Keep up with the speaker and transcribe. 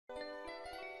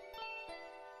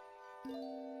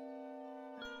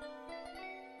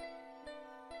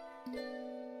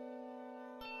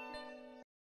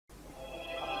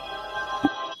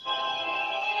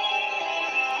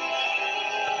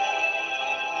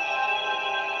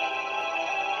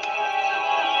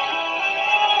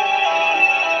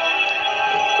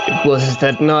It was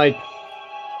that night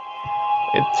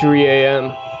at 3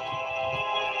 a.m.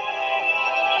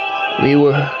 We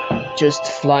were just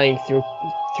flying through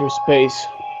space,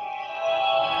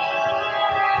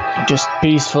 just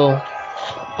peaceful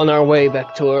on our way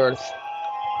back to Earth.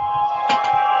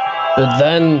 But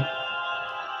then,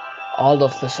 all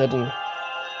of a sudden,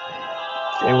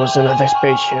 there was another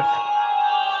spaceship.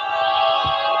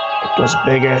 It was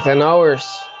bigger than ours,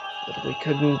 but we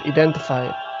couldn't identify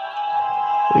it.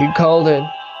 We called it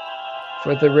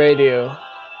for the radio,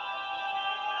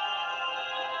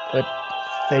 but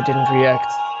they didn't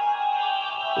react.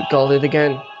 We called it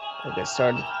again, and they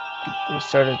started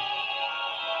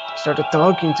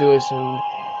talking to us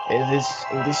in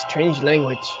this strange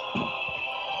language.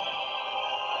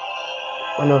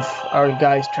 One of our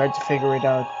guys tried to figure it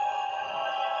out.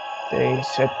 They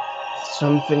said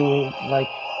something like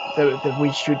that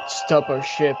we should stop our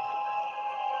ship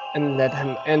and let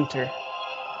him enter.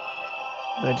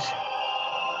 But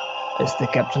as the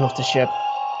captain of the ship,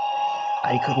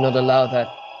 I could not allow that.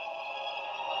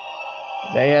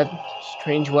 They had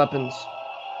strange weapons.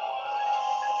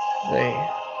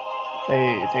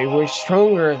 They were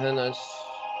stronger than us.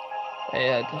 They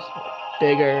had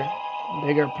bigger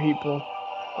people,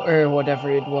 or whatever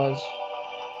it was.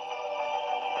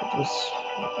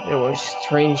 They were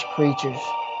strange creatures.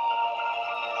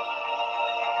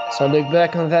 So I look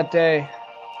back on that day,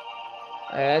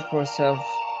 I asked myself,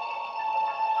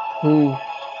 who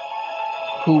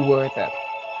were that?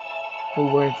 Who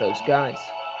were those guys?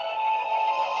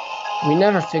 We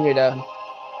never figured out.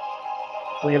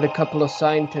 We had a couple of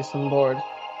scientists on board.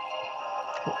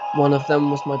 One of them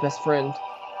was my best friend.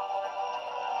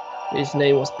 His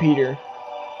name was Peter.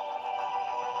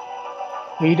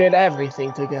 We did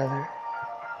everything together.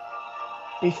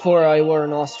 Before I were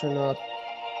an astronaut,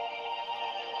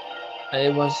 I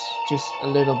was just a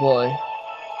little boy.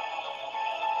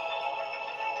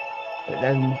 But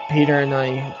then Peter and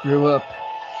I grew up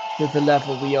to the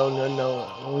level we own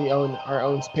our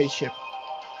own spaceship.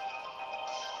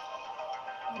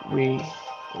 We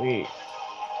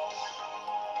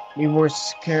were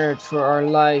scared for our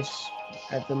lives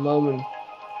at the moment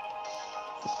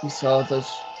we saw those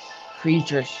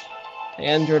creatures. They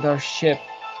entered our ship.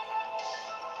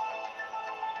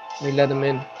 We let them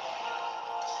in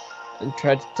and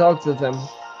tried to talk to them.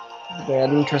 They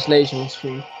had a translation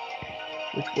screen,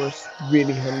 which was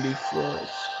really handy for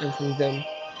us and for them.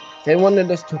 They wanted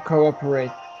us to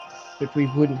cooperate, but we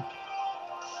wouldn't.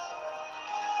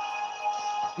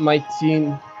 My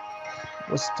team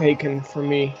was taken from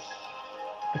me,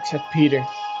 except Peter.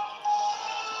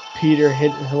 Peter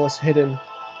was hidden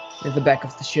in the back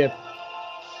of the ship.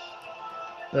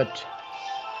 But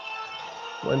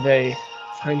when they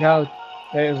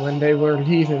when they were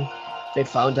leaving, they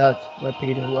found out where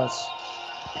Peter was.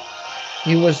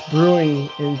 He was brewing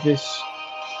in this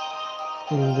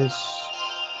cabin.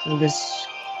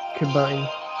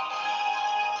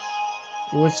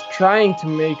 He was trying to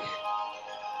make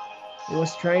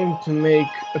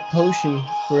a potion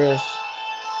for us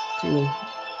to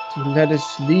let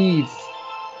us leave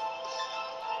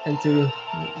and to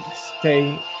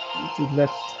let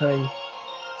time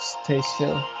stay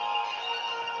still.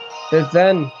 But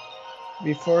then,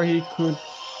 before he could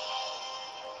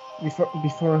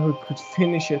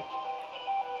finish it,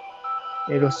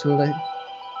 it was too late.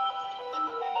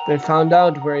 They found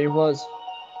out where he was.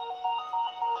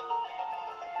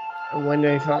 And when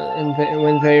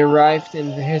they arrived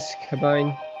in his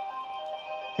cabin,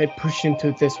 they pushed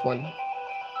into this one,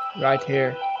 right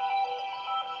here.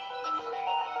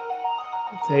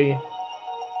 They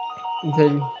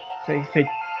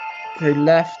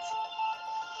left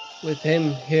with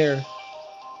him here,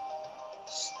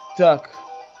 stuck.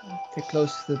 They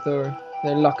closed the door.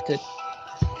 They locked it.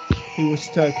 He was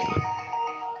stuck.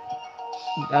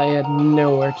 I had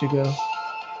nowhere to go.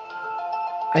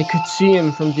 I could see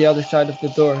him from the other side of the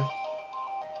door.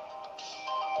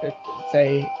 But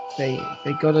they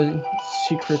got a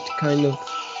secret kind of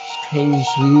strange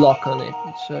lock on it,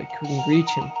 so I couldn't reach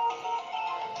him.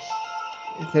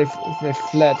 They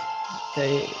fled.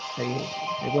 They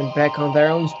went back on their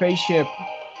own spaceship.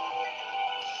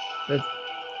 But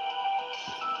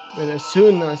as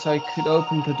soon as I could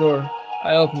open the door,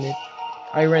 I opened it.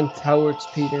 I ran towards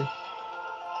Peter.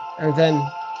 And then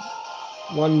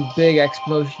one big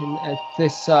explosion at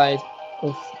this side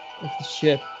of the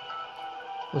ship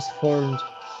was formed.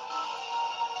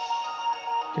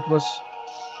 It was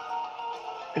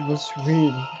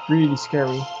really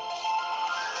scary.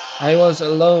 I was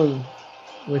alone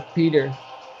with Peter,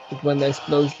 but when the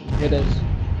explosion hit us,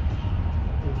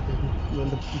 when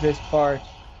this part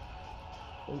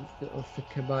of the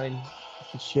cabin of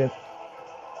the ship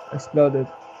exploded,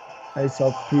 I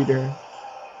saw Peter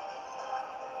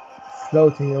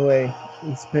floating away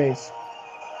in space.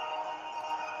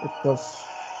 It was,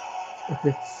 it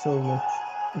did so much,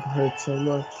 it hurt so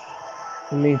much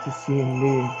for me to see him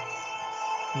leave,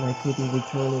 and I couldn't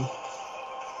return him.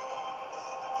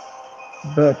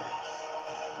 But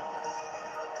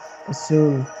as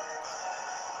soon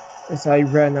as I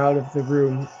ran out of the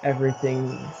room,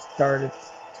 everything started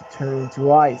to turn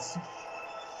into ice,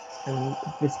 and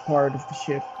this part of the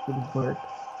ship wouldn't work.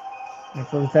 And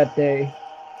from that day,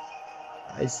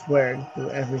 I swear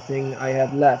to everything I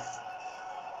had left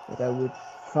that I would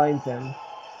find them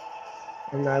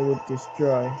and I would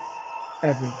destroy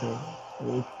everything. I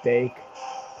would take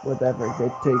whatever they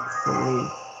take from me.